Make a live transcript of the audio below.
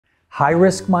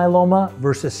High-risk myeloma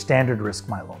versus standard-risk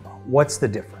myeloma. What's the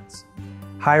difference?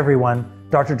 Hi everyone,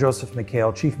 Dr. Joseph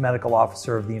Mikhael, Chief Medical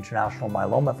Officer of the International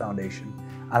Myeloma Foundation,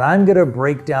 and I'm going to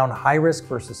break down high-risk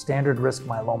versus standard-risk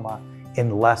myeloma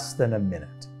in less than a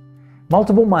minute.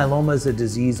 Multiple myeloma is a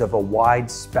disease of a wide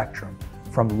spectrum,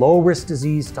 from low-risk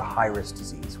disease to high-risk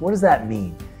disease. What does that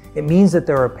mean? It means that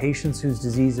there are patients whose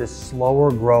disease is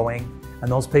slower growing and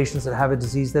those patients that have a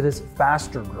disease that is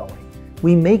faster growing.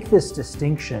 We make this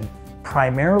distinction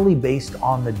primarily based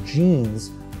on the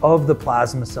genes of the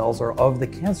plasma cells or of the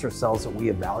cancer cells that we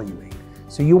evaluate.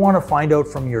 So you want to find out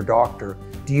from your doctor,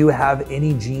 do you have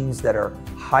any genes that are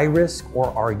high risk or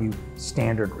are you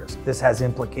standard risk? This has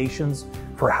implications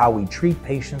for how we treat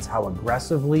patients, how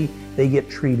aggressively they get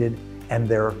treated, and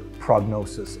their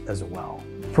prognosis as well.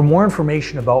 For more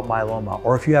information about myeloma,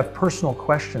 or if you have personal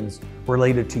questions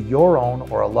related to your own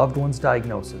or a loved one's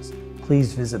diagnosis,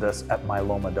 please visit us at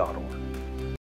myeloma.org.